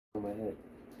On my head.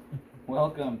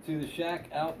 Welcome to the Shack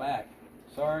Out Back.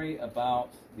 Sorry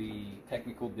about the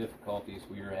technical difficulties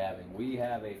we are having. We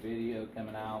have a video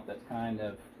coming out that's kind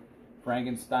of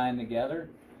Frankenstein together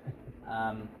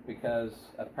because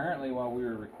apparently while we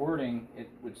were recording, it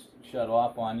would shut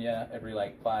off on you every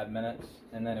like 5 minutes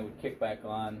and then it would kick back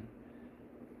on.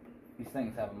 These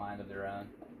things have a mind of their own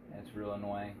and it's real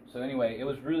annoying. So anyway, it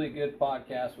was a really good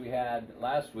podcast we had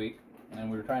last week and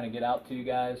we were trying to get out to you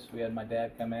guys. We had my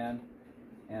dad come in.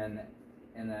 And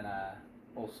then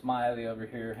old Smiley over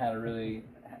here had a really...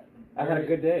 I had a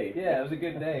good day. Yeah, it was a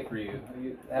good day for you.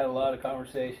 You had a lot of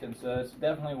conversation, so it's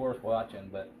definitely worth watching,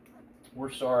 but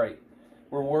we're sorry.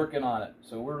 We're working on it.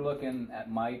 So we're looking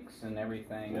at mics and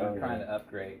everything. We're trying to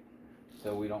upgrade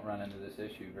so we don't run into this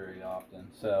issue very often.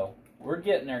 So we're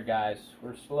getting there, guys.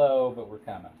 We're slow, but we're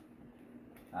coming.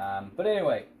 But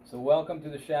anyway, so welcome to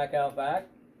the Shack Out Back.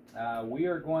 We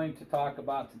are going to talk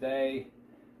about today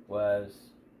was...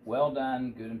 Well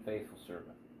done, good and faithful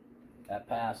servant. That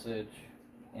passage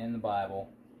in the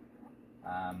Bible,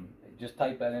 just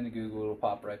type that into Google, it'll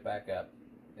pop right back up.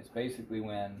 It's basically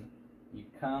when you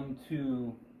come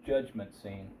to judgment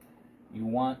scene, you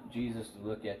want Jesus to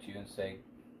look at you and say,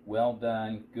 well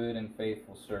done, good and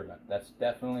faithful servant. That's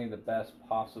definitely the best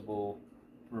possible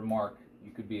remark you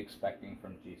could be expecting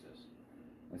from Jesus.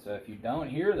 And so if you don't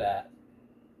hear that,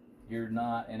 you're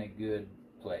not in a good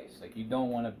place. Like, you don't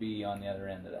want to be on the other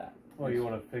end of that. Well, you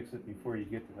want to fix it before you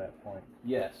get to that point.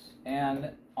 Yes,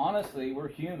 and honestly, we're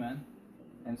human,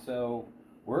 and so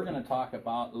we're going to talk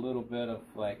about a little bit of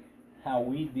like how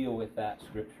we deal with that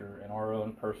scripture in our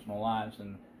own personal lives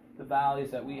and the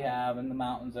valleys that we have and the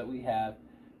mountains that we have,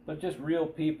 but just real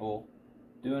people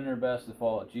doing their best to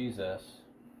follow Jesus.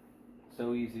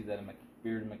 So easy that a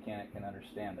bearded mechanic can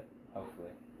understand it,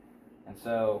 hopefully. And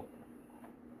so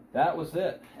that was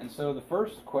it. And so the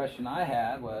first question I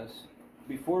had was,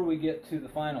 before we get to the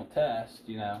final test,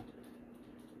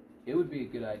 it would be a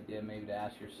good idea maybe to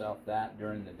ask yourself that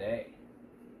during the day.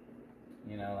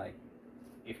 Like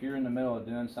if you're in the middle of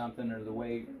doing something or the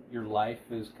way your life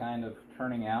is kind of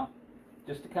turning out,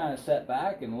 just to kind of set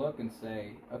back and look and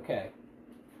say, okay,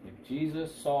 if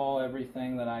Jesus saw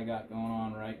everything that I got going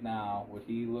on right now, would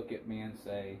he look at me and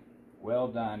say, well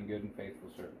done, good and faithful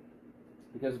servant?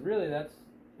 Because really that's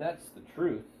the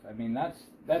truth. I mean, that's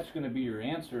going to be your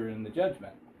answer in the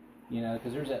judgment,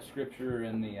 because there's that scripture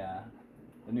in the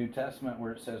New Testament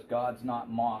where it says God's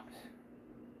not mocked.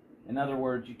 In other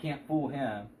words, you can't fool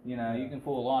him. You can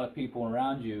fool a lot of people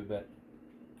around you, but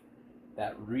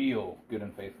that real good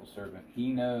and faithful servant, he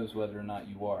knows whether or not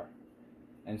you are.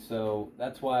 And so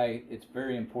that's why it's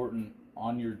very important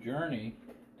on your journey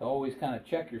to always kind of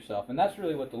check yourself. And that's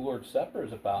really what the Lord's Supper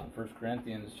is about in 1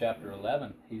 Corinthians chapter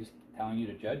 11. He's telling you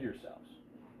to judge yourselves.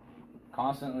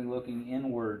 Constantly looking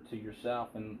inward to yourself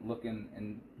and looking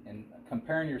and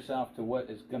comparing yourself to what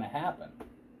is going to happen.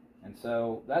 And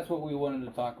so that's what we wanted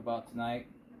to talk about tonight.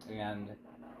 And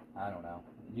I don't know.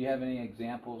 Do you have any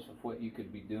examples of what you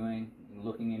could be doing,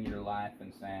 looking in your life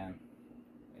and saying,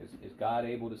 is God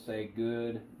able to say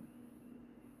good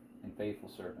and faithful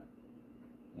servant?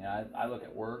 I look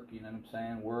at work, you know what I'm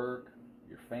saying? Work,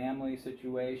 your family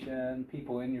situation,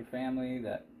 people in your family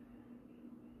that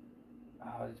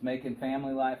it's making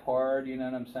family life hard, you know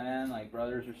what I'm saying? Like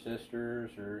brothers or sisters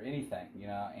or anything,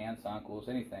 aunts, uncles,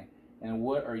 anything. And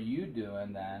what are you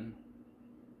doing then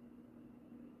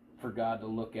for God to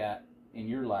look at in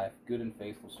your life, good and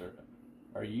faithful servant?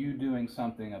 Are you doing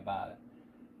something about it?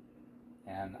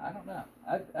 And I don't know.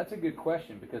 That's a good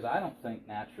question because I don't think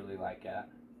naturally like that.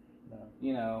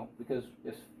 No. Because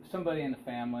if somebody in the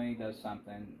family does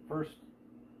something, first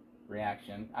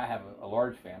reaction, I have a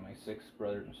large family, 6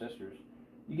 brothers and sisters,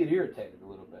 you get irritated a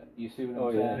little bit. You see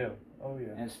what I'm saying? Yeah. Oh,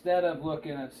 yeah. Instead of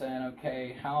looking at saying,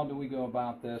 okay, how do we go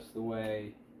about this the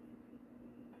way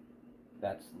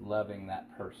that's loving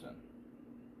that person?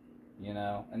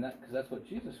 And because that's what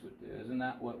Jesus would do. Isn't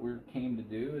that what we came to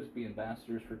do, is be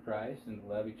ambassadors for Christ and to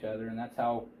love each other? And that's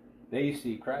how they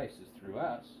see Christ, is through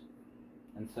us.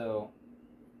 And so,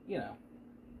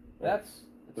 that's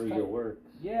through tough. Your works.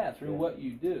 Yeah, through what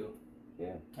you do.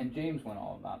 Yeah. And James went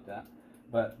all about that.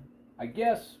 But I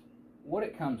guess what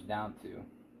it comes down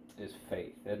to is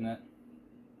faith, isn't it?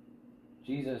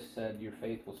 Jesus said your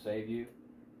faith will save you.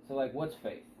 So, like, what's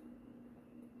faith?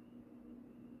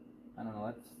 I don't know.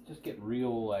 Let's just get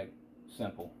real,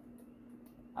 simple.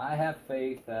 I have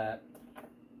faith that,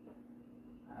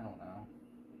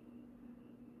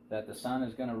 that the sun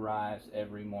is going to rise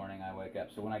every morning I wake up.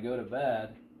 So when I go to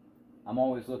bed, I'm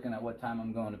always looking at what time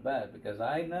I'm going to bed because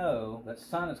I know that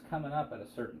sun is coming up at a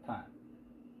certain time.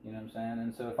 You know what I'm saying?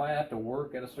 And so if I have to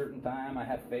work at a certain time, I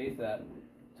have faith that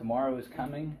tomorrow is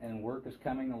coming and work is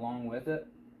coming along with it.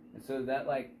 And so that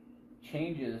like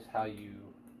changes how you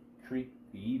treat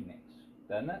the evenings,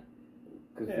 doesn't it?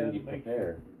 Because then you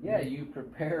prepare. Yeah, you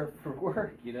prepare for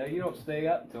work. You know, you don't stay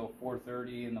up till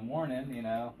 4:30 in the morning. You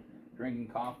know, drinking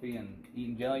coffee and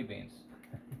eating jelly beans.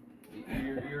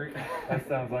 You're That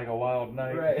sounds like a wild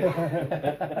night. Right.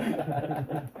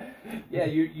 Yeah,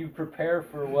 you prepare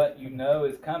for what you know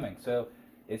is coming. So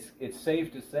it's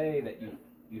safe to say that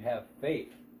you have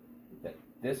faith that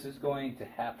this is going to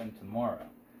happen tomorrow.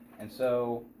 And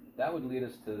so that would lead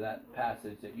us to that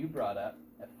passage that you brought up,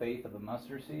 a faith of a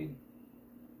mustard seed.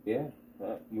 Yeah.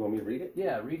 You want me to read it?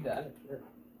 Yeah, read that. Yeah, sure.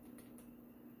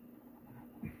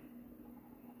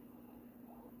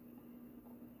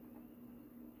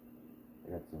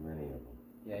 I got so many of them.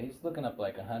 Yeah, he's looking up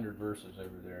like 100 verses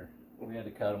over there. We had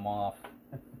to cut him off.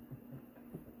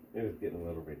 It was getting a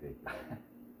little ridiculous.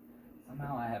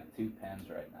 Somehow I have two pens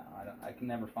right now. I can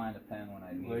never find a pen when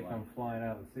I need They one. come flying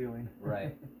out of the ceiling.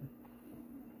 Right.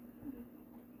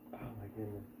 Oh my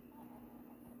goodness.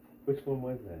 Which one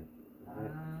was that?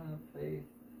 Faith.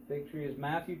 Fig tree is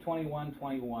Matthew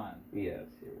 21:21. Yes.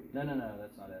 Here we go. No,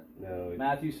 that's not it. No,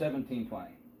 Matthew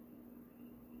 17:20.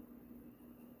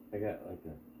 I got like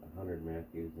 100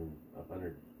 Matthews and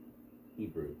 100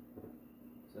 Hebrew.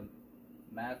 So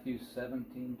Matthew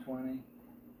 17:20.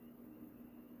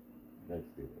 Let's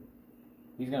do it.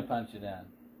 He's gonna punch it in.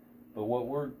 But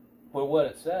what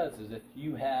it says is if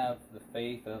you have the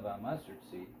faith of a mustard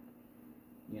seed,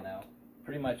 you know,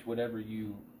 pretty much whatever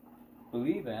you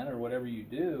believe in or whatever you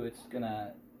do, it's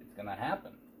gonna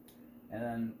happen. And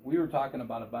then we were talking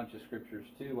about a bunch of scriptures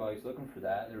too while he's looking for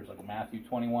that. There was like Matthew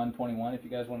 21:21. If you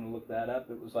guys wanted to look that up,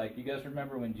 it was like, you guys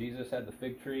remember when Jesus had the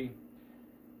fig tree,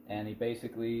 and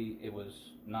it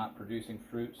was not producing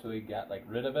fruit, so he got like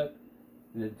rid of it.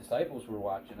 The disciples were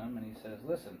watching him, and he says,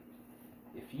 "Listen,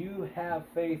 if you have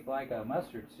faith like a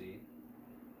mustard seed,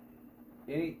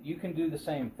 you can do the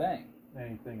same thing."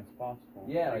 Anything is possible.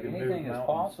 Yeah, You like can move anything is mountains.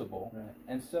 possible. Right.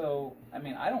 And so, I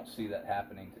mean, I don't see that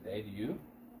happening today. Do you?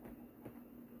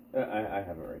 I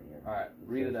have it right here. All right,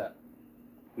 read it up.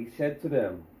 He said to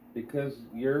them, "Because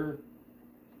your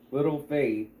little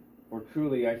faith, for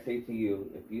truly I say to you,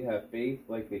 if you have faith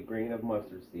like a grain of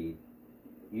mustard seed,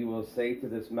 you will say to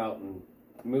this mountain,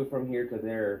 move from here to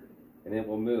there, and it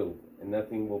will move, and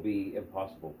nothing will be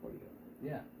impossible for you."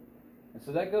 Yeah. And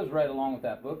so that goes right along with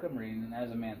that book I'm reading,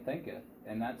 As a Man Thinketh.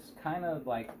 And that's kind of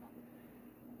like,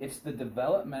 it's the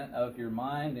development of your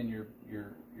mind and your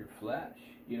flesh.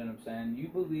 You know what I'm saying? You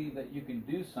believe that you can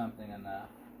do something enough,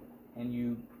 and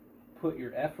you put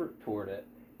your effort toward it,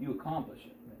 you accomplish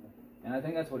it. And I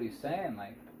think that's what he's saying.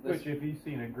 Like, Which, if you've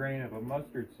seen a grain of a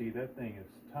mustard seed, that thing is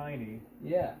tiny.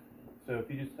 yeah. So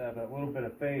if you just have that little bit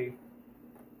of faith,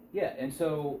 Yeah, and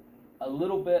so a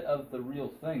little bit of the real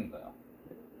thing, though.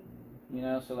 You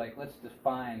know, so like, let's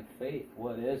define faith.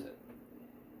 What is it?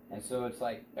 And so it's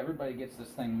like everybody gets this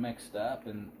thing mixed up,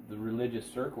 and the religious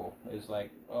circle is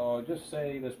like, oh, just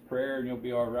say this prayer and you'll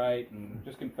be all right, and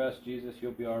just confess Jesus,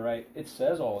 you'll be all right. It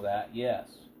says all that, yes.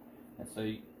 And so,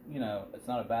 you know, it's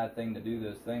not a bad thing to do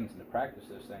those things and to practice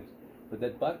those things. But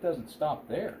that buck doesn't stop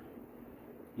there.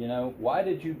 You know, why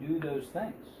did you do those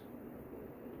things?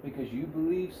 Because you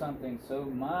believe something so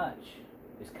much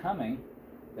is coming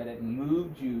that it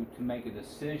moved you to make a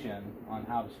decision on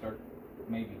how to start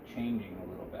maybe changing a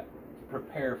little bit, to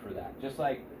prepare for that. Just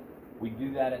like we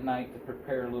do that at night to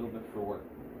prepare a little bit for work.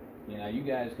 You know, you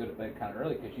guys go to bed kind of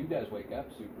early because you guys wake up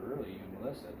super early, you and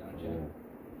Melissa, don't you?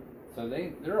 Yeah. So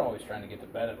they're always trying to get to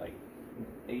bed at like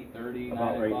 8:30, 9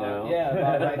 About right o'clock. now. Yeah,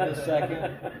 about right this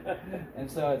second. And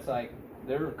so it's like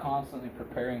they're constantly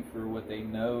preparing for what they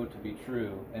know to be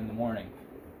true in the morning.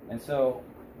 And so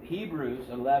Hebrews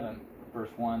 11, verse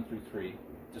 1 through 3,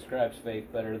 describes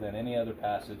faith better than any other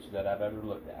passage that I've ever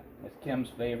looked at. It's Kim's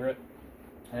favorite.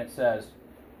 And it says,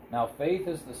 "Now faith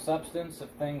is the substance of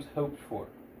things hoped for.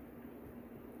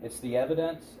 It's the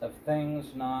evidence of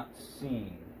things not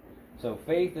seen." So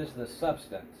faith is the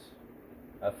substance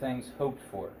of things hoped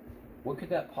for. What could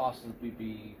that possibly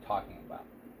be talking about?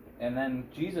 And then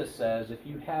Jesus says, if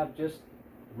you have just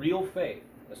real faith,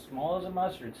 as small as a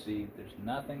mustard seed, there's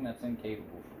nothing that's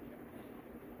incapable for you.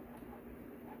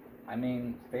 I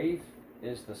mean, faith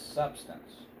is the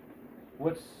substance.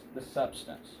 What's the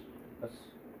substance?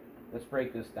 Let's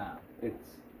break this down.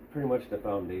 It's pretty much the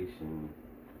foundation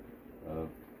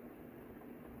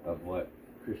of what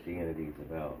Christianity is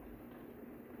about,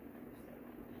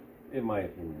 in my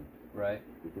opinion. Right?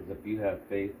 Because if you have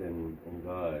faith in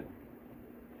God,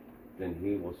 then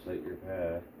He will set your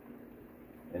path,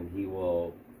 and He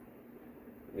will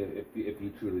If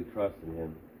you truly trust in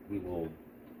Him, He will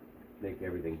make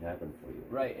everything happen for you.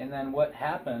 Right, and then what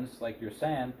happens, like you're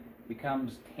saying,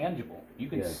 becomes tangible. You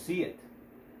can see it,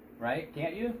 right?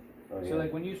 Can't you? Oh, So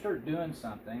like when you start doing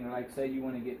something, like say you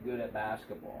want to get good at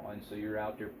basketball, and so you're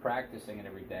out there practicing it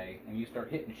every day, and you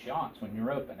start hitting shots when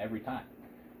you're open every time.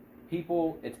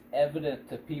 It's evident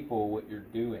to people what you're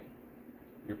doing.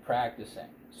 You're practicing.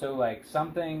 So like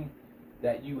something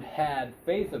that you had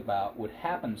faith about would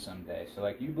happen someday. So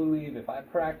like you believe if I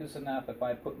practice enough, if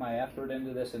I put my effort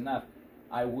into this enough,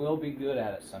 I will be good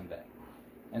at it someday.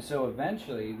 And so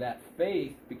eventually that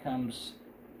faith becomes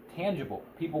tangible.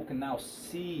 People can now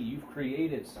see you've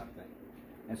created something.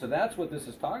 And so that's what this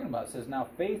is talking about. It says now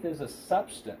faith is a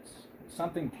substance,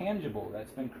 something tangible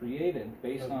that's been created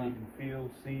based Something on... you can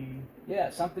feel, see. Yeah,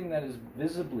 something that is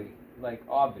visibly, like,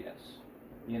 obvious.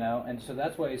 You know, and so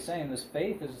that's why he's saying this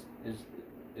faith is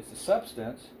the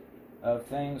substance of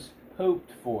things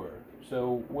hoped for.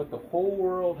 So what the whole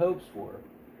world hopes for,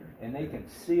 and they can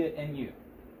see it in you.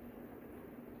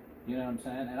 You know what I'm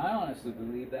saying? And I honestly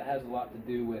believe that has a lot to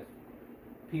do with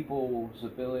people's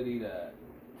ability to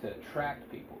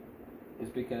attract people. Is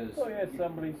because... Oh yeah,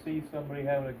 somebody sees somebody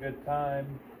having a good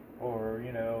time, or,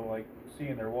 you know, like,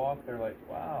 seeing their walk, they're like,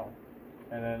 wow.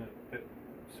 And then it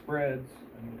spreads,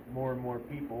 and more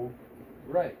people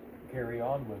right. carry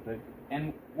on with it.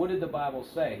 And what did the Bible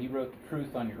say? He wrote the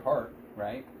truth on your heart,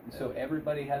 right? And so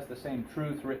everybody has the same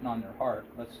truth written on their heart.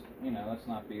 Let's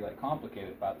not be like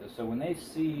complicated about this. So when they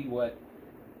see what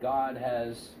God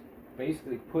has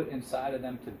basically put inside of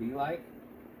them to be like,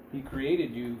 He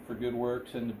created you for good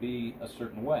works and to be a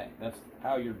certain way. That's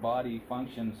how your body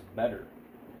functions better.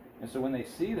 And so when they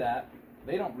see that,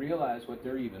 they don't realize what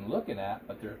they're even looking at,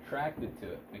 but they're attracted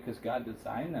to it because God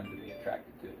designed them to be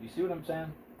attracted to it. You see what I'm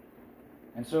saying?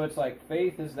 And so it's like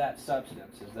faith is that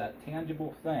substance, is that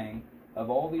tangible thing of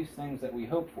all these things that we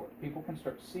hope for. People can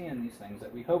start seeing these things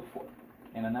that we hope for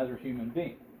in another human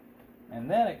being.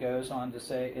 And then it goes on to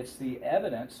say it's the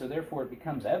evidence, so therefore it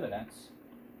becomes evidence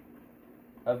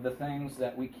of the things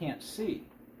that we can't see.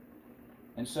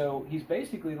 And so he's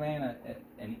basically laying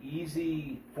an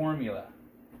easy formula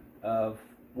of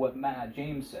what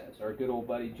James says, our good old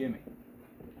buddy Jimmy.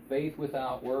 Faith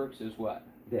without works is what?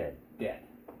 Dead. Dead.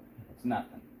 It's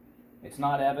nothing. It's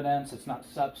not evidence, it's not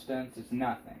substance, it's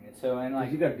nothing.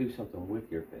 You got to do something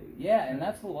with your faith. Yeah, and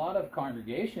that's a lot of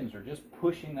congregations are just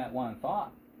pushing that one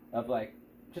thought of like,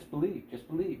 just believe, just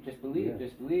believe, just believe, Yeah.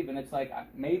 just believe. And it's like,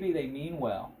 maybe they mean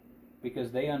well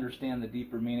because they understand the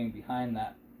deeper meaning behind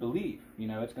that belief. You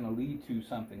know, it's going to lead to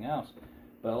something else.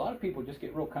 But a lot of people just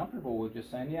get real comfortable with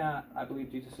just saying, yeah, I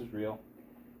believe Jesus is real.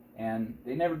 And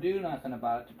they never do nothing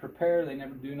about it to prepare. They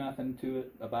never do nothing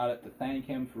about it to thank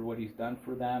Him for what He's done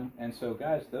for them. And so,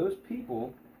 guys, those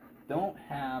people don't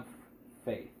have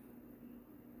faith.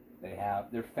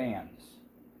 They're fans,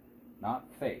 not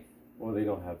faith. Well, they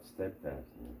don't have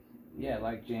steadfastness. Yeah,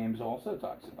 like James also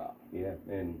talks about. Yeah,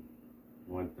 and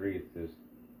 1:3 it says,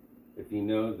 if you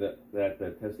know that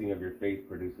the testing of your faith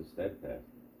produces steadfast.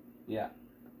 Yeah.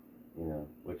 You know,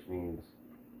 which means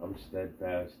I'm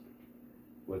steadfast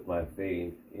with my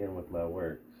faith and with my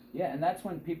works. Yeah, and that's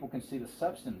when people can see the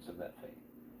substance of that faith.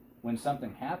 When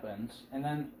something happens, and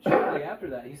then shortly after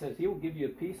that, he says He will give you a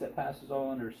peace that passes all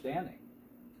understanding.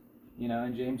 You know,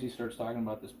 in James he starts talking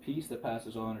about this peace that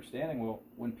passes all understanding. Well,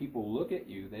 when people look at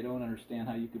you, they don't understand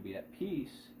how you could be at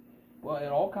peace. Well, it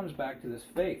all comes back to this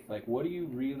faith. Like, what do you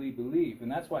really believe?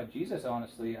 And that's why Jesus,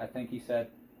 honestly, I think He said,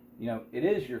 you know, it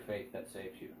is your faith that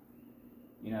saves you.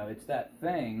 You know, it's that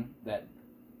thing that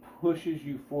pushes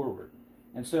you forward.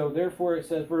 And so, therefore, it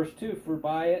says, verse 2, for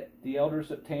by it the elders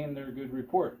obtained their good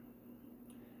report.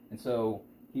 And so,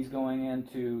 he's going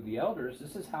into the elders.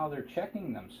 This is how they're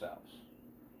checking themselves.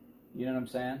 You know what I'm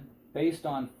saying? Based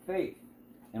on faith.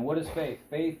 And what is faith?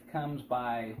 Faith comes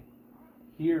by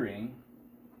hearing,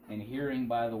 and hearing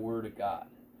by the Word of God.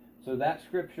 So that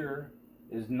scripture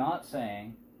is not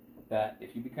saying that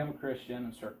if you become a Christian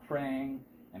and start praying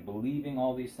and believing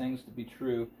all these things to be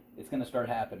true, it's going to start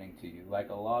happening to you, like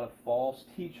a lot of false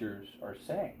teachers are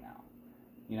saying now.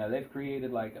 You know, they've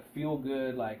created like a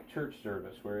feel-good like church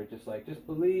service where it's just like, just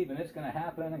believe and it's going to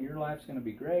happen and your life's going to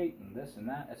be great and this and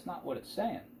that. It's not what it's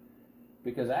saying.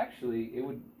 Because actually, it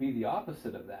would be the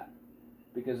opposite of that.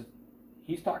 Because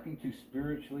he's talking to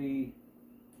spiritually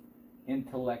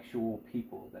intellectual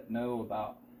people that know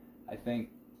about, I think,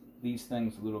 these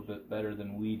things a little bit better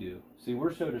than we do. See,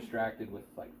 we're so distracted with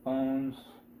like phones.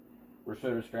 We're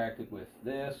so distracted with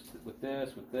this, with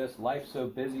this, with this. Life's so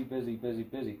busy, busy, busy,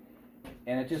 busy.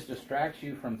 And it just distracts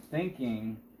you from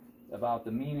thinking about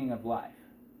the meaning of life,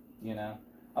 you know?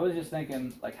 I was just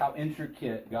thinking, like, how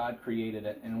intricate God created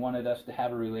it and wanted us to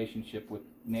have a relationship with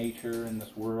nature and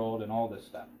this world and all this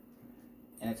stuff.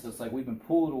 And it's just like we've been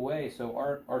pulled away, so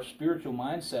our spiritual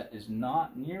mindset is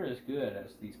not near as good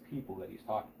as these people that he's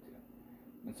talking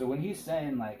to. And so when he's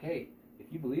saying, like, hey, if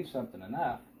you believe something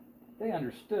enough, they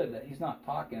understood that he's not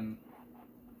talking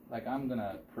like, I'm going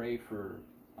to pray for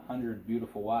 100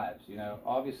 beautiful wives. You know,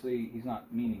 obviously he's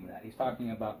not meaning that. He's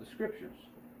talking about the scriptures,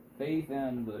 faith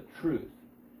and the truth.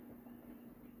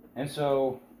 And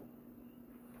so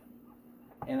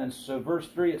verse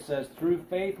 3, it says, through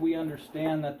faith we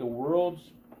understand that the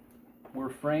worlds were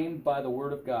framed by the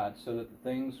word of God, so that the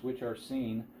things which are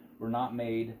seen were not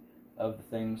made of the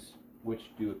things which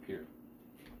do appear.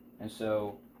 And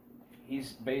so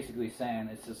he's basically saying,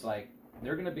 it's just like,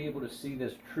 they're going to be able to see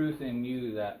this truth in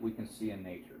you that we can see in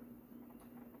nature.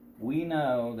 We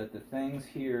know that the things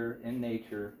here in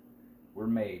nature were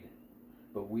made,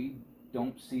 but we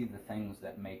don't see the things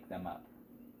that make them up.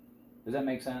 Does that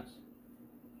make sense?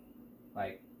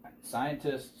 Like,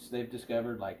 scientists, they've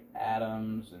discovered, like,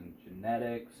 atoms and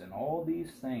genetics and all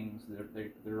these things.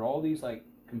 They're all these, like,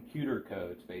 computer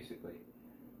codes, basically,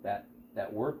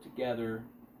 that work together,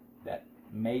 that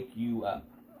make you up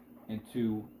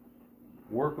into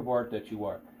work of art that you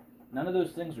are. None of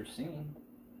those things are seen.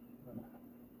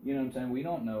 You know what I'm saying? We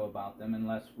don't know about them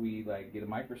unless we, like, get a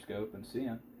microscope and see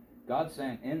them. God's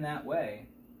saying, in that way,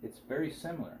 it's very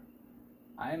similar.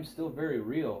 I am still very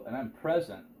real, and I'm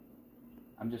present.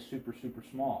 I'm just super, super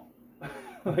small,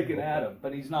 like an atom.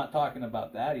 But he's not talking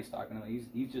about that. He's talking about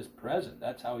he's just present.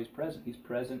 That's how he's present. He's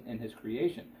present in his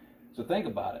creation. So think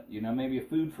about it. You know, maybe a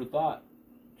food for thought.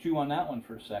 Chew on that one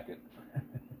for a second.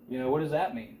 You know, what does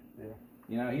that mean? Yeah.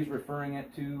 You know, he's referring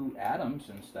it to atoms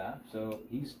and stuff. So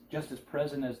he's just as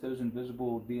present as those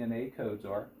invisible DNA codes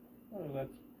are. Well,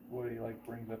 that's what he, like,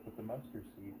 brings up with the mustard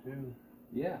seed too.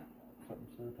 Yeah. Something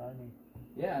so tiny.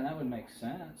 Yeah, and that would make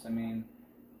sense. I mean,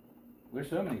 there's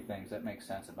so many things that make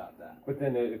sense about that. But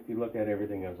then if you look at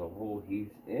everything as a whole, he's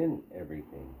in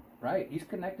everything. Right, he's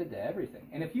connected to everything.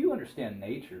 And if you understand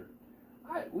nature,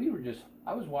 I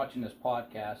was watching this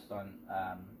podcast on,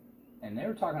 and they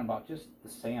were talking about just the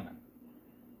salmon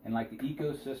and, like, the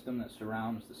ecosystem that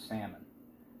surrounds the salmon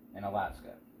in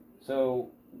Alaska.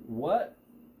 So what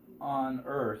on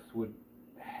earth would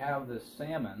have the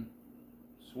salmon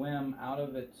swim out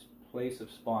of its place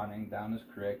of spawning down this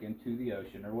creek into the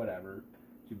ocean or whatever,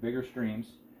 to bigger streams,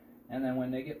 and then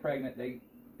when they get pregnant,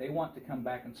 they want to come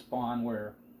back and spawn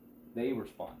where they were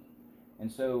spawned.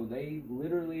 And so they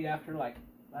literally, after, like,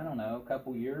 I don't know, a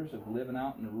couple years of living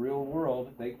out in the real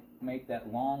world, they make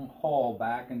that long haul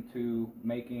back into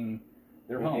making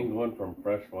their home. Going from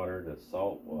fresh water to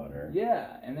salt water.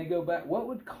 Yeah, and they go back. What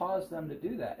would cause them to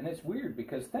do that? And it's weird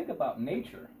because think about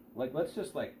nature. Like, let's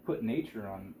just, like, put nature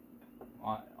on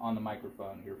the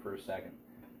microphone here for a second.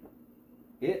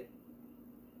 It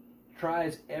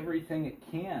tries everything it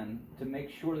can to make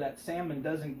sure that salmon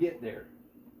doesn't get there.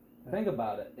 Think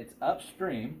about it. It's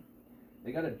upstream.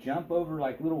 They got to jump over,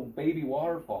 like, little baby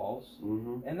waterfalls,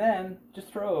 and then just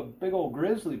throw a big old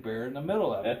grizzly bear in the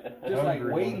middle of it, just like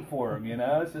waiting for them. You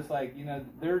know, it's just like, you know,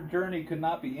 their journey could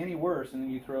not be any worse. And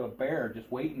then you throw a bear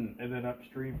just waiting. And then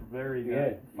upstream from there, you Yeah,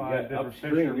 got five different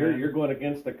upstream. fishermen. You're going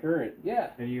against the current.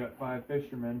 Yeah. And you got 5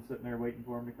 fishermen sitting there waiting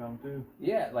for them to come too.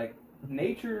 Yeah, like,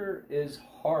 nature is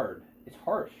hard. It's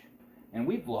harsh. And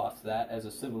we've lost that as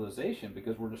a civilization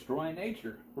because we're destroying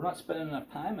nature. We're not spending enough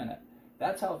time in it.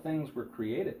 That's how things were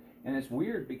created. And it's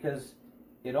weird because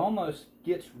it almost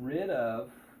gets rid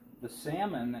of the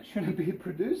salmon that shouldn't be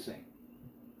producing.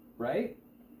 Right?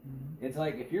 Mm-hmm. It's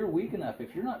like, if you're weak enough,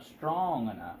 if you're not strong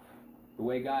enough, the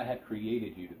way God had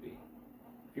created you to be,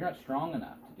 if you're not strong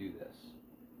enough to do this,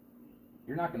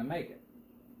 you're not going to make it.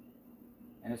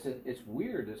 And it's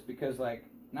weird. It's because, like,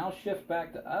 now shift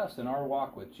back to us in our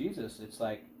walk with Jesus. It's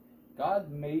like God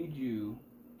made you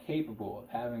capable of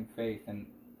having faith and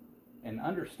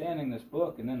understanding this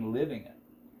book and then living it.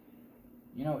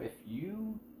 You know, if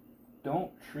you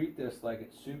don't treat this like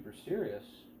it's super serious,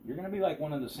 you're going to be like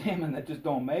one of the salmon that just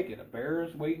don't make it. A bear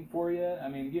is waiting for you. I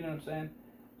mean, you know what I'm saying?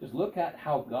 Just look at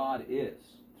how God is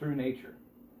through nature.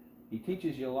 He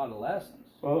teaches you a lot of lessons.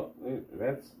 Well,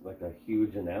 that's like a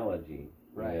huge analogy.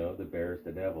 Right. You know, the bear's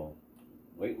the devil,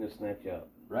 waiting to snatch you up.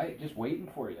 Right, just waiting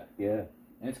for you. Yeah.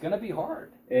 And it's going to be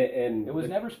hard. And it was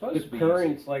never supposed to be the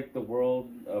current's easy. like the world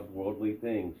of worldly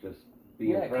things, just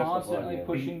being pressed constantly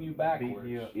upon you. pushing you backwards.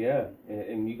 Yeah,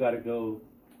 and you got to go.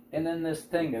 And then this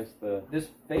thing, against this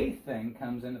faith thing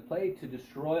comes into play to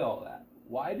destroy all that.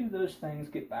 Why do those things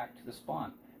get back to the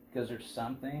spawn? Because there's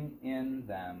something in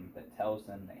them that tells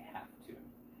them they have to.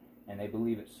 And they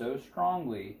believe it so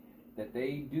strongly that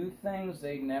they do things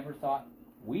we never thought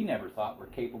were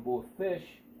capable of fish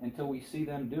until we see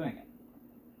them doing it.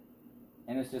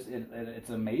 And it's just, it's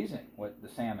amazing what the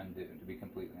salmon do, to be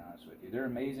completely honest with you. They're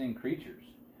amazing creatures.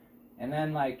 And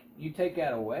then, like, you take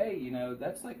that away, you know,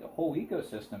 that's like a whole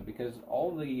ecosystem, because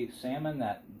all the salmon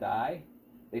that die,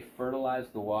 they fertilize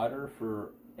the water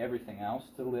for everything else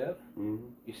to live. Mm-hmm.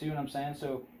 You see what I'm saying?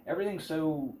 So everything's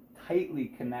so tightly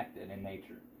connected in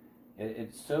nature.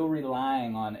 It's so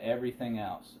relying on everything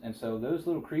else. And so those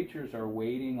little creatures are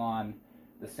waiting on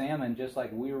the salmon just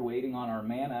like we were waiting on our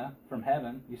manna from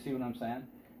heaven. You see what I'm saying?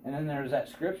 And then there's that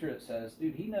scripture that says,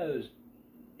 dude, he knows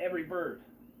every bird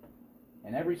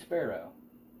and every sparrow.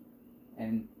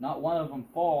 And not one of them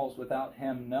falls without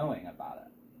him knowing about it.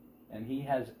 And he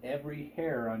has every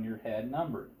hair on your head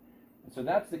numbered. And so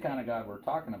that's the kind of God we're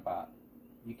talking about.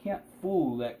 You can't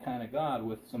fool that kind of God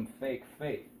with some fake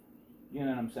faith. You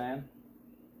know what I'm saying?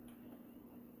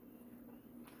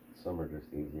 Some are just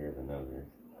easier than others.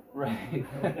 Right.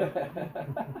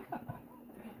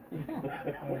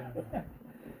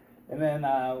 And then,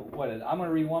 I'm going to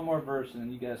read one more verse, and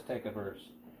then you guys take a verse.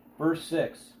 Verse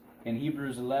 6 in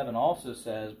Hebrews 11 also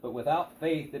says, "But without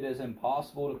faith it is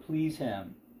impossible to please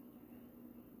him.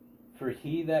 For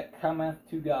he that cometh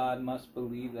to God must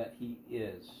believe that he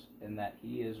is, and that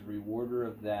he is a rewarder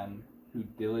of them who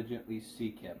diligently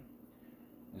seek him."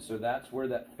 And so that's where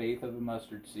that faith of a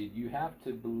mustard seed, you have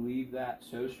to believe that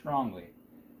so strongly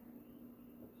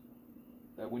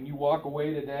that when you walk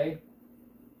away today,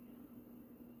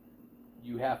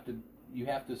 you have to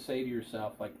say to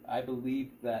yourself, like, I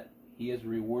believe that he is a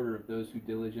rewarder of those who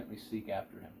diligently seek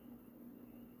after him.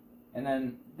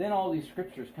 And then all these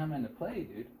scriptures come into play,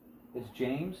 dude. It's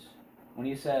James, when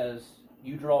he says,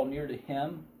 you draw near to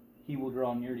him, he will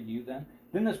draw near to you then.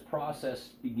 Then this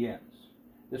process begins.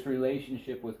 This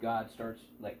relationship with God starts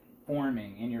like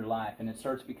forming in your life, and it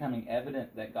starts becoming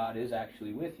evident that God is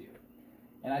actually with you.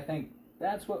 And I think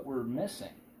that's what we're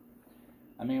missing.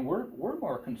 I mean, we're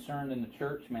more concerned in the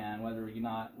church, man, whether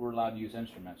we're allowed to use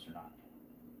instruments or not.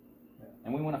 Yeah.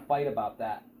 And we want to fight about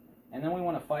that. And then we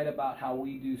want to fight about how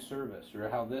we do service, or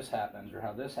how this happens, or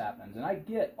how this happens. And I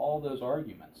get all those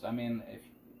arguments. I mean,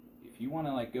 if you want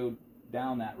to like go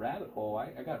down that rabbit hole,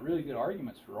 I got really good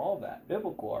arguments for all that,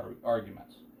 biblical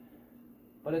arguments.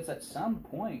 But it's at some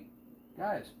point,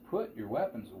 guys, put your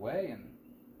weapons away. And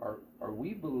are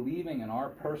we believing in our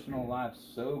personal lives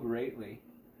so greatly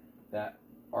that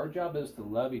our job is to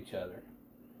love each other,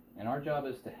 and our job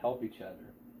is to help each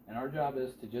other, and our job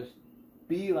is to just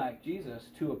be like Jesus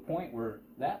to a point where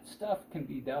that stuff can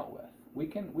be dealt with. We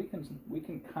can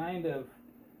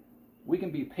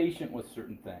be patient with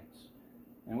certain things,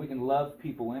 and we can love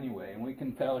people anyway, and we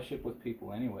can fellowship with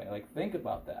people anyway. Like, think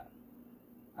about that.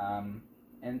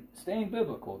 And staying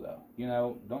biblical, though. You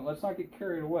know, let's not get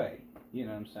carried away. You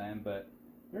know what I'm saying? But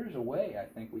there's a way I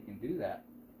think we can do that.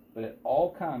 But it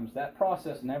all comes, that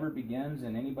process never begins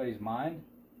in anybody's mind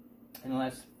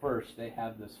unless first they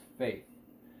have this faith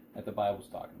that the Bible's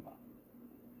talking about.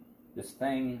 This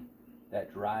thing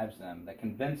that drives them, that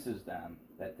convinces them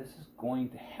that this is going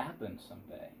to happen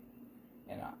someday.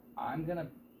 And I'm gonna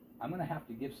have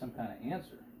to give some kind of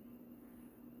answer.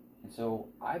 And so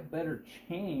I better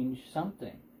change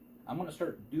something. I'm going to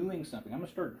start doing something. I'm going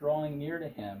to start drawing near to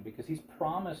him, because he's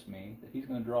promised me that he's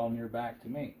going to draw near back to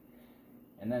me.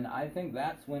 And then I think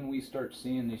that's when we start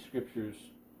seeing these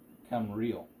scriptures come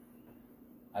real.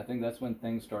 I think that's when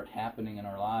things start happening in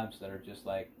our lives that are just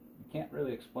like, you can't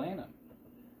really explain them.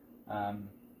 I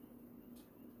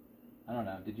don't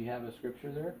know. Did you have a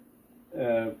scripture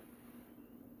there?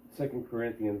 2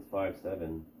 Corinthians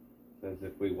 5:7 says,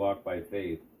 if we walk by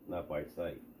faith, not by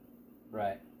sight.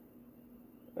 Right.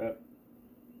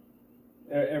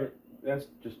 That's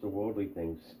just the worldly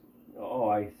things. Oh,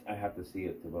 I have to see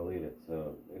it to believe it,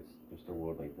 so it's just a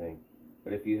worldly thing.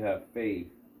 But if you have faith,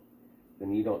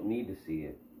 then you don't need to see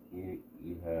it. You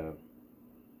have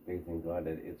faith in God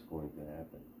that it's going to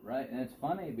happen. Right, and it's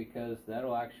funny because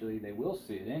they will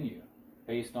see it in you.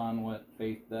 Based on what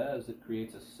faith does, it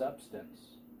creates a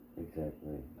substance.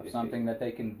 Exactly. Of something that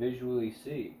they can visually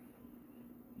see.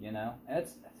 You know? And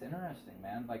that's interesting,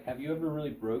 man. Like, have you ever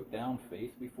really broke down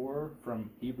faith before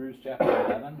from Hebrews chapter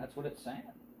 11? That's what it's saying.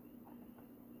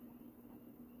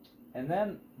 And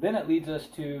then it leads us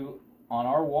to, on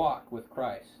our walk with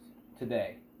Christ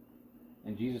today,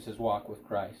 and Jesus' walk with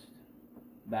Christ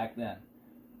back then,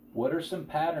 what are some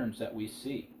patterns that we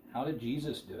see? How did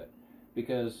Jesus do it?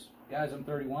 Because, guys, I'm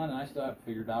 31 and I still haven't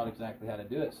figured out exactly how to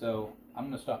do it. So I'm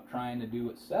going to stop trying to do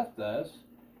what Seth does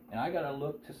And I got to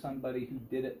look to somebody who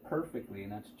did it perfectly,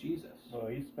 and that's Jesus. Well,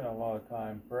 he spent a lot of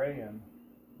time praying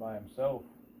by himself.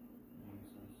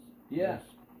 Jesus. Yeah. There's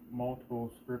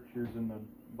multiple scriptures in the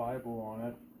Bible on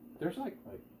it. There's like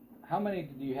how many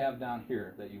do you have down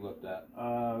here that you looked at?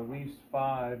 At least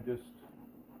 5. Just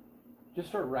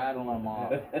start rattling them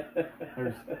off.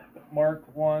 There's Mark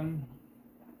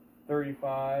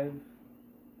 1:35,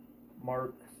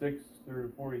 Mark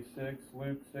 6-46,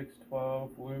 Luke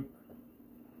 6:12, Luke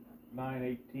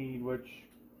 9:18, which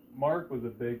Mark was a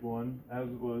big one, as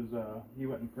was he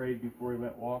went and prayed before he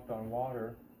walked on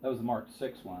water. That was the Mark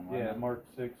 6 one, wasn't Yeah, it? Mark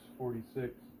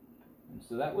 6:46. And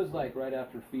so that was like right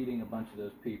after feeding a bunch of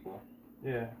those people.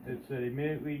 Yeah, it said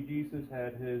immediately Jesus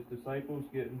had his disciples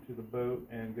get into the boat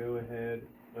and go ahead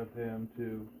of him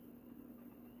to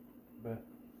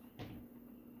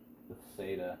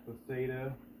Bethsaida,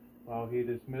 while he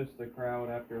dismissed the crowd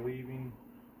after leaving.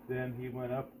 Then he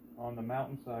went up on the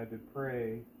mountainside to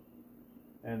pray,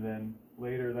 and then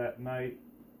later that night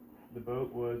the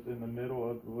boat was in the middle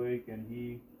of the lake and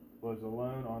he was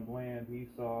alone on land. He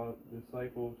saw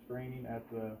disciples straining at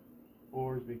the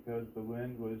oars because the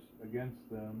wind was against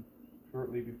them.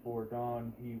 Shortly before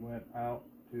dawn he went out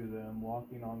to them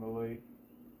walking on the lake.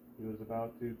 He was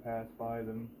about to pass by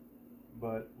them,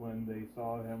 but when they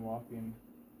saw him walking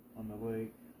on the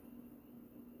lake,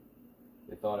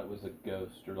 They thought it was a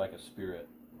ghost or like a spirit.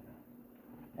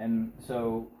 And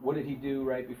so what did he do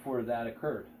right before that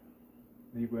occurred?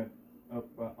 he went up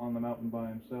on the mountain by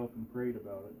himself and prayed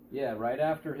about it. Yeah, right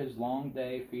after his long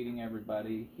day feeding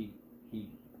everybody, he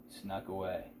snuck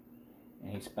away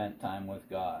and he spent time with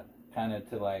God, kind of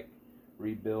to like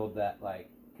rebuild that like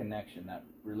connection, that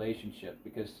relationship,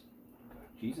 because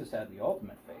Jesus had the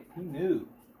ultimate faith. He knew.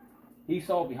 He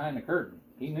saw behind the curtain.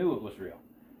 He knew it was real.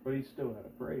 But he still had to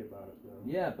pray about it, though.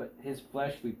 Yeah, but his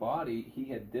fleshly body, he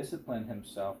had disciplined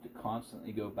himself to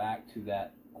constantly go back to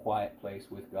that quiet place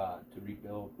with God,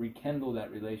 to rekindle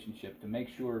that relationship, to make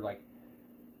sure like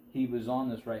he was on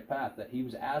this right path, that he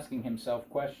was asking himself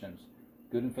questions.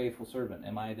 Good and faithful servant.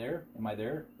 Am I there? Am I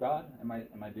there, God? Am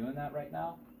I doing that right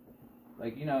now?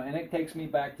 Like, you know, and it takes me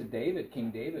back to David,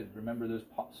 King David. Remember those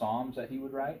psalms that he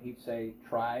would write? He'd say,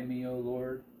 "Try me, O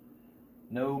Lord.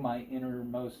 Know my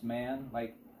innermost man."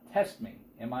 Like, test me.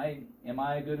 Am I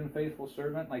a good and faithful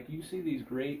servant? Like, you see these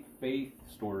great faith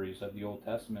stories of the Old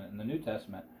Testament and the New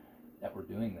Testament that we're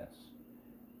doing this.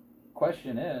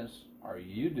 Question is, are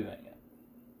you doing it?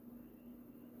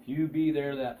 Few be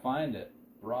there that find it.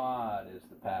 Broad is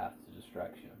the path to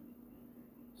destruction.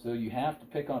 So you have to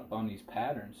pick up on these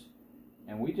patterns.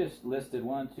 And we just listed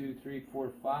 1, 2, 3,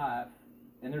 4, 5,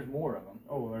 and there's more of them.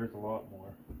 Oh, there's a lot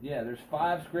more. Yeah, there's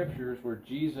 5 scriptures where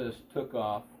Jesus took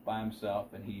off by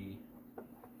himself and he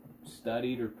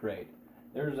studied or prayed.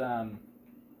 There's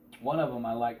one of them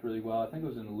I liked really well. I think it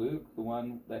was in Luke, the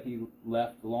one that he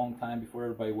left a long time before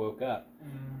everybody woke up.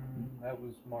 That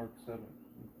was Mark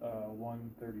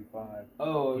 1:35.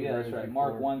 Oh, He yeah, read that's it right.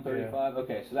 before. Mark 1:35.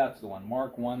 Okay, so that's the one.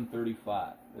 Mark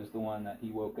 1:35 is the one that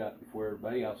he woke up before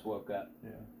everybody else woke up.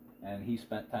 Yeah. And he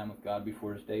spent time with God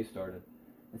before his day started.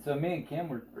 And so me and Kim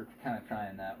were kind of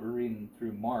trying that. We're reading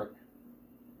through Mark,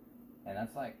 and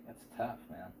that's tough,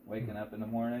 man. Waking up in the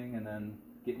morning and then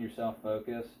getting yourself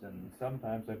focused. And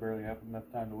Sometimes I barely have enough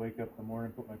time to wake up in the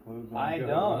morning, put my clothes on. I and go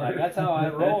to don't. work. Like, that's how I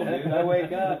roll, dude. I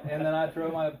wake up and then I throw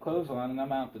my clothes on and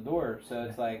I'm out the door. So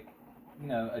it's like, you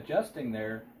know, adjusting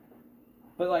there.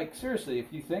 But like, seriously,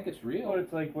 if you think it's real, Well,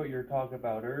 it's like what you were talking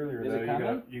about earlier. Is it though.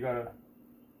 coming? You gotta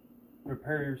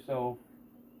prepare yourself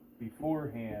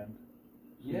beforehand.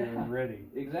 So yeah, you're ready.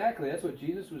 exactly. That's what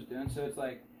Jesus was doing. So it's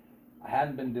like, I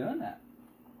hadn't been doing that.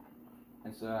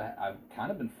 And so I've kind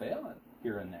of been failing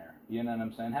here and there. You know what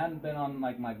I'm saying? Hadn't been on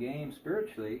like my game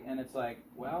spiritually. And it's like,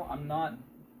 well, I'm not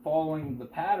following the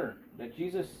pattern that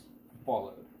Jesus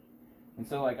followed. And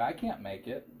so like, I can't make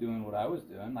it doing what I was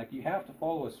doing. Like, you have to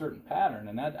follow a certain pattern.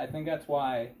 And I think that's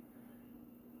why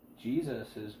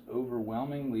Jesus is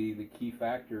overwhelmingly the key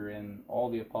factor in all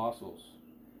the apostles.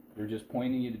 They're just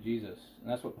pointing you to Jesus.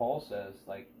 And that's what Paul says.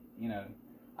 Like, you know,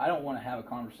 I don't want to have a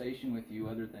conversation with you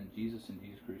other than Jesus and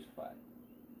Jesus crucified.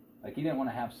 Like, he didn't want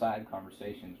to have side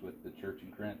conversations with the church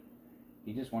in Corinth.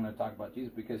 He just wanted to talk about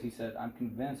Jesus because he said, I'm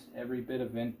convinced every bit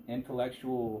of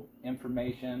intellectual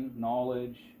information,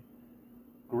 knowledge,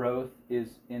 growth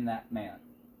is in that man.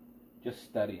 Just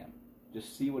study him.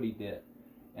 Just see what he did.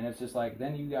 And it's just like,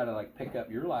 then you got to like pick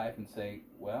up your life and say,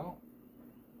 well,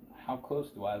 how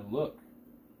close do I look?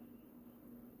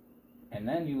 And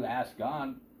then you ask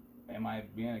God, am I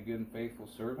being a good and faithful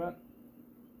servant?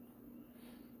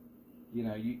 You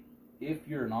know, if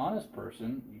you're an honest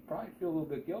person, you probably feel a little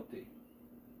bit guilty.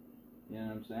 You know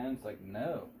what I'm saying? It's like,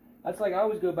 no. That's like, I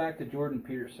always go back to Jordan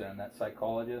Peterson, that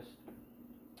psychologist.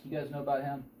 You guys know about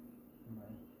him?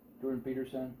 Jordan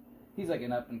Peterson? He's like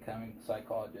an up-and-coming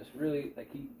psychologist. Really,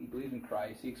 like, he believes in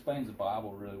Christ. He explains the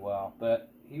Bible really well. But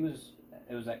it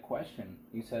was that question.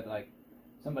 He said, like,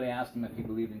 somebody asked him if he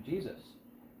believed in Jesus.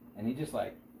 And he just,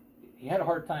 like, he had a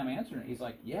hard time answering it. He's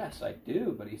like, yes, I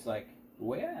do. But he's like, the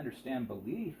way I understand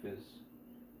belief is,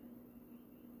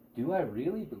 do I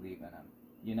really believe in him?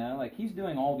 You know, like, he's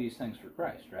doing all these things for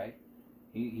Christ, right?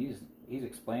 He's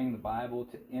explaining the Bible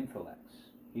to intellects.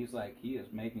 He's like, he is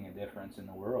making a difference in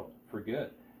the world for good.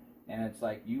 And it's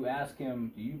like, you ask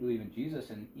him, do you believe in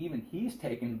Jesus? And even he's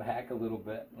taken back a little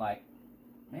bit, like,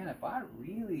 man, if I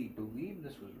really believe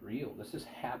this was real, this is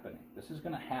happening, this is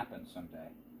going to happen someday.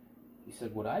 He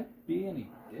said, would I be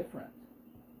any different?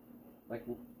 Like,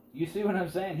 you see what I'm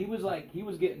saying? He was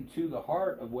getting to the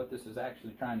heart of what this is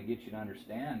actually trying to get you to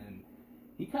understand. And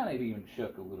he kind of even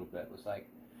shook a little bit. Was like,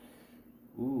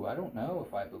 ooh, I don't know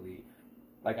if I believe.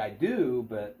 Like, I do,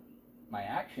 but my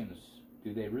actions,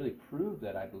 do they really prove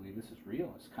that I believe this is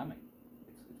real? It's coming.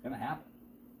 It's going to happen.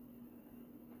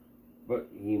 But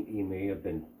he may have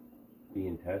been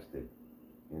being tested,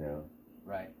 you know.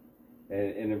 Right.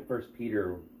 And in 1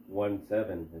 Peter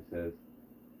 1:7 it says,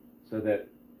 so that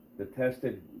the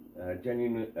tested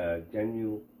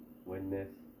genuineness.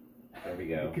 There we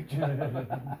go.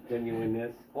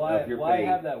 Genuineness of your why faith.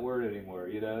 have that word anymore?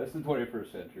 You know, this is the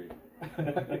 21st century.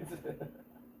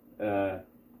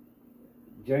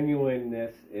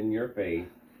 Genuineness in your faith,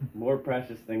 more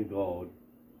precious than gold,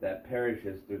 that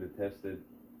perishes through the tested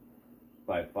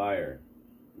by fire,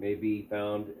 may be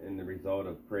found in the result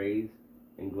of praise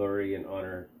and glory and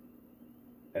honor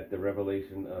at the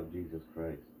revelation of Jesus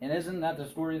Christ. And isn't that the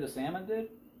story the salmon did?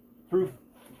 Through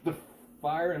the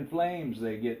fire and flames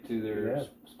they get to their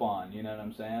spawn, you know what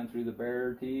I'm saying? Through the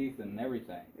bare teeth and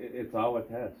everything. It's all a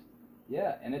test.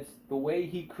 Yeah, and it's the way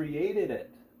he created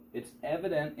it. It's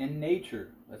evident in nature.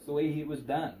 That's the way he was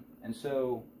done. And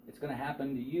so it's going to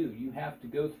happen to you. You have to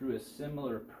go through a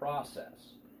similar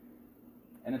process.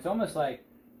 And it's almost like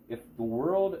if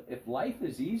life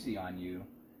is easy on you,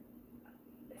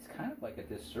 it's kind of like a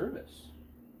disservice.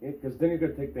 Because then you're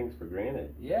going to take things for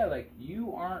granted. Yeah, like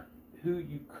you aren't who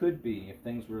you could be if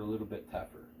things were a little bit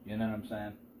tougher. You know what I'm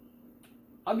saying?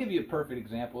 I'll give you a perfect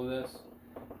example of this.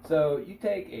 So you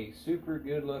take a super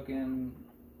good-looking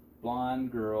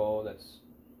blonde girl that's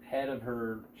head of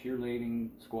her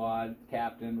cheerleading squad,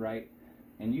 captain, right?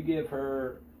 And you give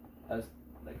her a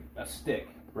stick,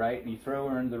 right? And you throw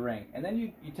her into the ring. And then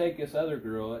you take this other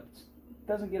girl that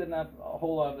doesn't get a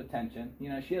whole lot of attention. You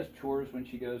know, she has chores when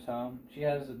she goes home. She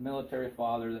has a military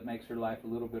father that makes her life a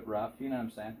little bit rough. You know what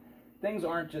I'm saying? Things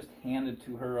aren't just handed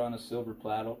to her on a silver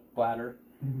platter.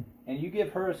 And you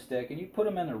give her a stick and you put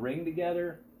them in a ring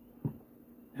together.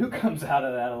 Who comes out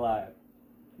of that alive?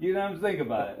 You know what I'm saying? Think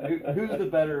about it.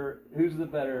 Who's the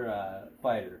better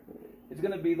fighter? It's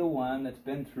going to be the one that's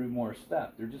been through more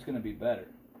stuff. They're just going to be better.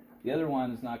 The other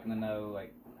one is not going to know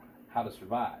like how to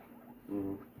survive.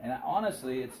 Mm-hmm. And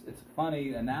honestly, it's a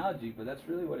funny analogy, but that's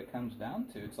really what it comes down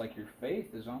to. It's like your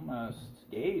faith is almost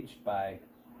gauged by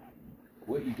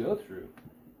what you go through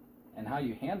and how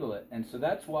you handle it. And so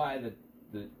that's why the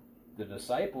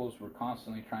disciples were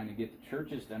constantly trying to get the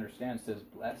churches to understand. It says,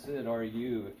 blessed are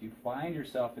you if you find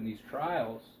yourself in these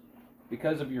trials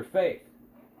because of your faith,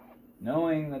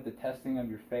 knowing that the testing of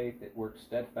your faith, it works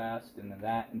steadfast and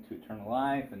that into eternal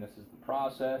life, and this is the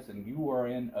process, and you are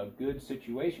in a good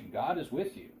situation. God is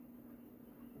with you.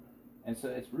 And so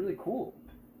it's really cool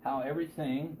how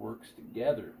everything works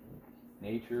together.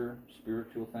 Nature,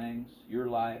 spiritual things, your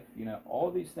life, you know,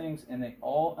 all these things, and they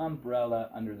all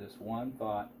umbrella under this one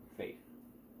thought, faith.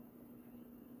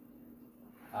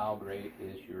 How great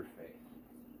is your faith?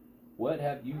 What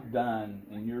have you done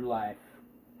in your life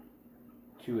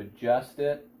to adjust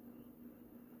it,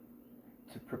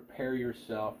 to prepare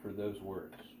yourself for those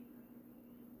words?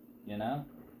 You know?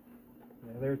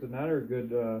 Yeah, there's another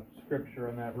good scripture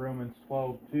on that, Romans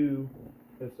 12:2,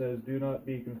 that says, do not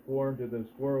be conformed to this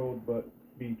world, but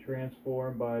be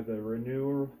transformed by the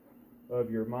renewer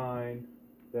of your mind,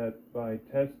 that by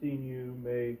testing you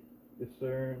may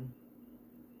discern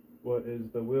what is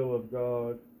the will of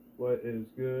God, what is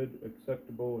good,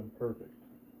 acceptable, and perfect.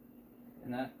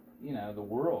 And that, you know, the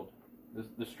world,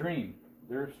 the stream,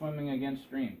 they're swimming against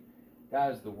stream.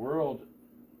 Guys, the world,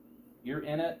 you're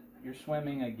in it, you're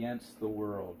swimming against the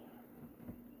world.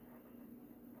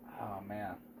 Oh,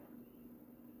 man.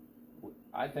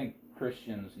 I think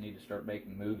Christians need to start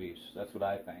making movies. That's what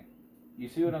I think. You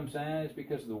see what I'm saying? It's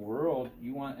because the world,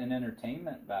 you want an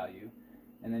entertainment value.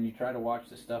 and then you try to watch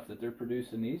the stuff that they're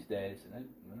producing these days, and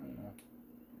I don't know.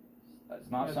 It's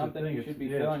not That's the something thing, you it's- should be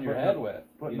yeah, it's filling your putting head up- with.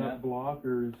 Putting you know? up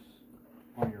blockers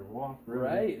on your walk, really.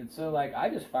 Right, and so like I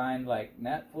just find like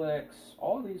Netflix,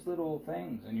 all these little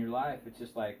things in your life, it's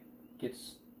just like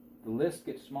the list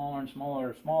gets smaller and smaller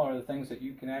and smaller, the things that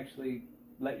you can actually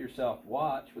let yourself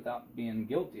watch without being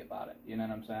guilty about it. You know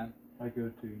what I'm saying? I go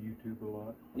to YouTube a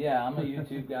lot. Yeah, I'm a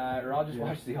YouTube guy, or I'll just Yeah.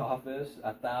 watch The Office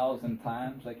 1,000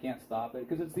 times. I can't stop it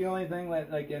because it's the only thing that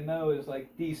like I know is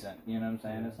like decent. You know what I'm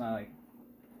saying? Yeah. It's not like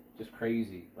just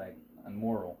crazy, like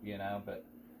immoral. You know, but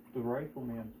The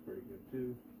Rifleman's pretty good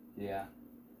too. yeah,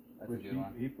 that's Which a good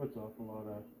one. he puts off a lot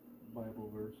of Bible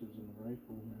verses in the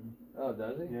Rifleman. Oh,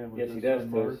 does he? Yeah, with Yes, he his does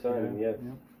son to his Mark, son, yeah, yes.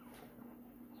 yeah.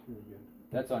 It's really good.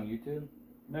 That's on YouTube.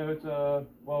 No, it's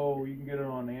well, you can get it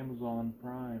on Amazon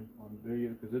Prime on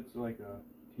video because it's like a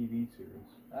TV series.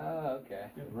 Oh, okay.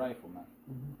 Yeah. Rifleman.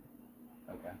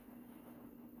 Mm-hmm. Okay.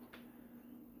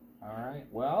 All right.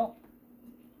 Well,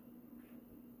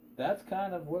 that's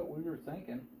kind of what we were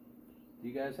thinking. Do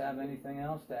you guys have anything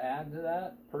else to add to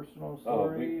that? Personal Oh,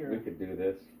 story? we could do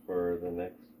this for the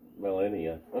next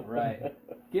millennia. Right.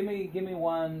 Give me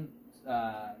one,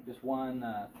 just one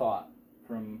thought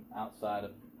from outside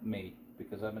of me,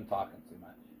 because I've been talking too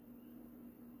much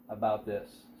about this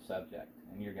subject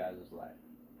in your guys' life.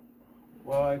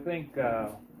 Well, I think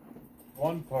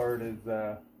one part is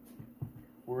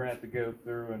we're gonna have to go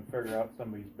through and figure out some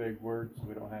of these big words so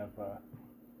we don't have so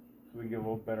we can get a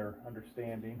little better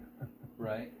understanding.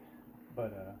 Right.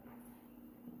 But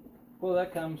Well,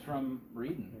 that comes from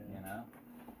reading, Yeah. you know.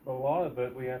 a lot of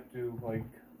it we have to like.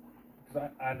 Cause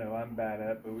I know I'm bad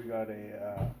at it, but we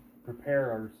gotta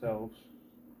prepare ourselves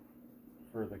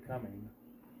for the coming.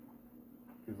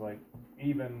 Cause like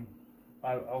even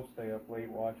I'll stay up late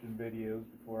watching videos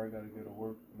before I gotta go to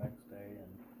work the next day,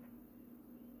 and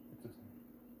it's just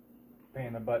a pain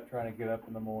in the butt trying to get up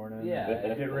in the morning. Yeah.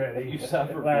 and get ready. You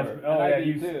suffer for Last- it. Oh And I yeah, do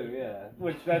you too, yeah.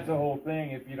 Which that's the whole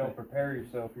thing. If you don't prepare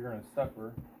yourself, you're gonna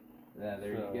suffer. Yeah,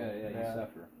 there So, you go. Yeah, you yeah.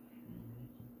 suffer.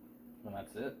 And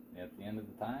that's it. At the end of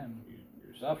the time, you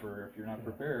suffer if you're not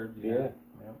prepared. You Yeah. know?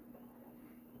 Yep.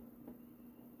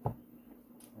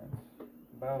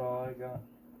 That's about all I got.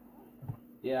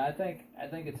 Yeah, I think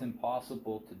it's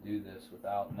impossible to do this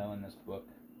without knowing this book.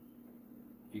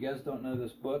 If you guys don't know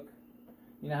this book,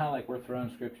 you know how like we're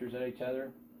throwing scriptures at each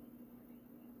other?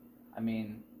 I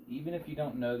mean, even if you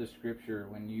don't know the scripture,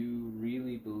 when you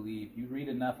really believe, you read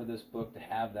enough of this book to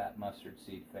have that mustard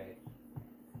seed faith,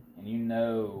 and you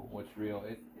know what's real.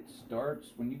 It starts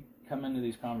when you come into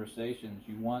these conversations,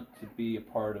 you want to be a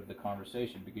part of the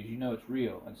conversation because you know it's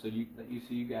real. And so you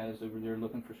see you guys over there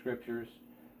looking for scriptures.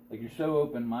 Like you're so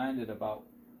open-minded about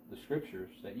the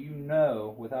scriptures that you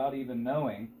know without even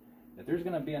knowing that there's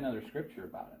going to be another scripture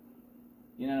about it.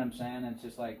 You know what I'm saying? It's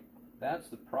just like that's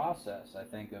the process, I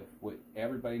think, of what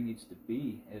everybody needs to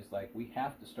be is like we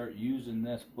have to start using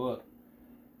this book,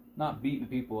 not beating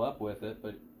people up with it,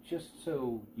 but just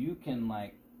so you can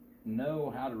like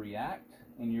know how to react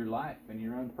in your life, in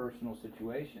your own personal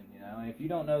situation, you know? And if you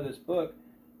don't know this book,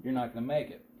 you're not going to make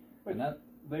it. But And that,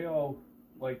 they all,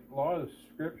 like, a lot of the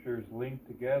scriptures link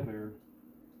together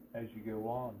as you go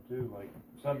on, too. Like,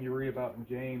 some you read about in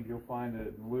James, you'll find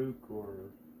it in Luke or,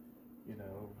 you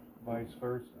know, vice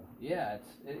versa. yeah,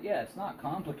 it's not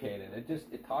complicated.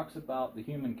 It talks about the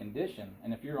human condition.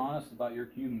 And if you're honest about your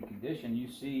human condition, you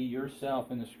see yourself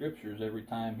in the scriptures every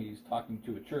time he's talking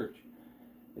to a church.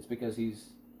 It's because he's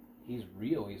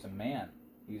real. He's a man.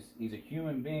 He's a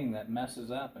human being that messes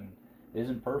up and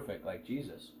isn't perfect like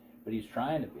Jesus, but he's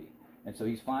trying to be. And so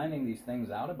he's finding these things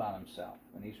out about himself,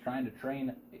 and he's trying to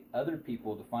train other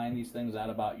people to find these things out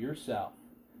about yourself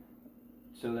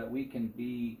so that we can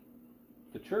be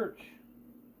the church,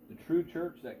 the true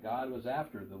church that God was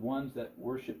after, the ones that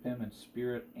worship him in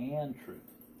spirit and truth.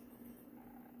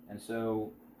 And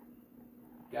so,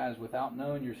 guys, without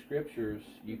knowing your scriptures,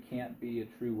 you can't be a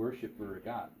true worshiper of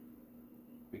God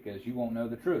because you won't know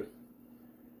the truth.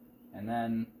 And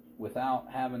then without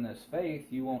having this faith,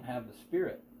 you won't have the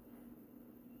Spirit,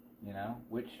 you know,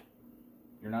 which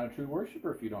you're not a true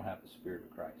worshiper if you don't have the Spirit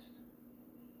of Christ.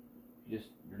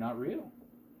 You're not real.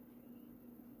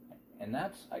 And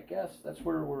I guess that's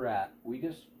where we're at.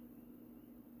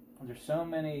 There's so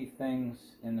many things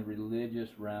in the religious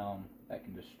realm that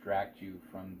can distract you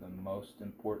from the most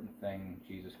important thing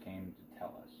Jesus came to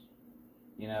tell us.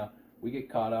 You know, we get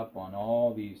caught up on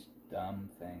all these dumb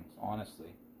things.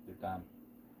 Honestly, they're dumb.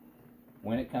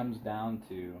 When it comes down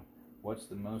to what's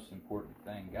the most important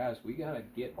thing, guys, we got to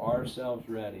get ourselves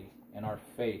ready in our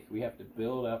faith. We have to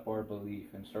build up our belief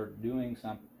and start doing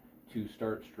something to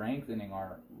start strengthening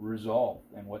our resolve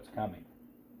and what's coming.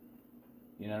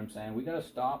 You know what I'm saying? We got to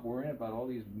stop worrying about all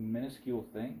these minuscule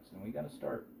things, and we got to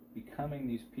start becoming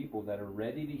these people that are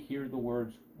ready to hear the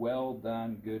words, well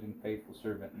done, good and faithful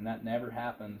servant. And that never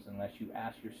happens unless you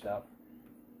ask yourself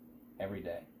every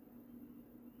day,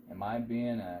 am I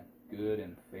being a good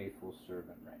and faithful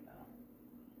servant right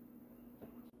now?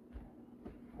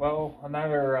 Well,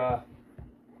 another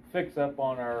fix up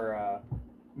on our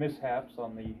mishaps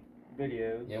on the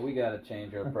videos. Yeah, we got to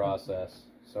change our process.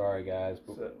 Sorry, guys.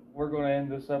 But So we're going to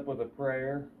end this up with a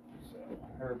prayer. So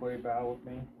everybody bow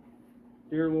with me.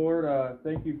 Dear Lord,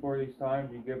 thank you for these times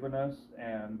you've given us,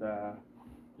 and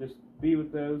just be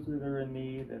with those that are in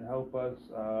need and help us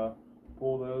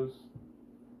pull those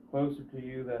closer to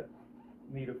you that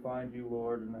need to find you,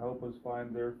 Lord, and help us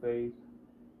find their faith,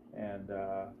 and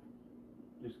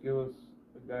just give us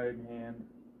a guiding hand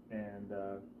and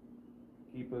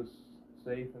keep us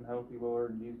safe and healthy,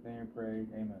 Lord. In Jesus' name I pray.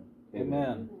 Amen.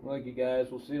 Amen. Look, you guys,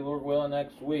 we'll see you, Lord willing,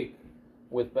 next week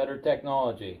with better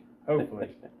technology.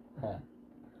 Hopefully.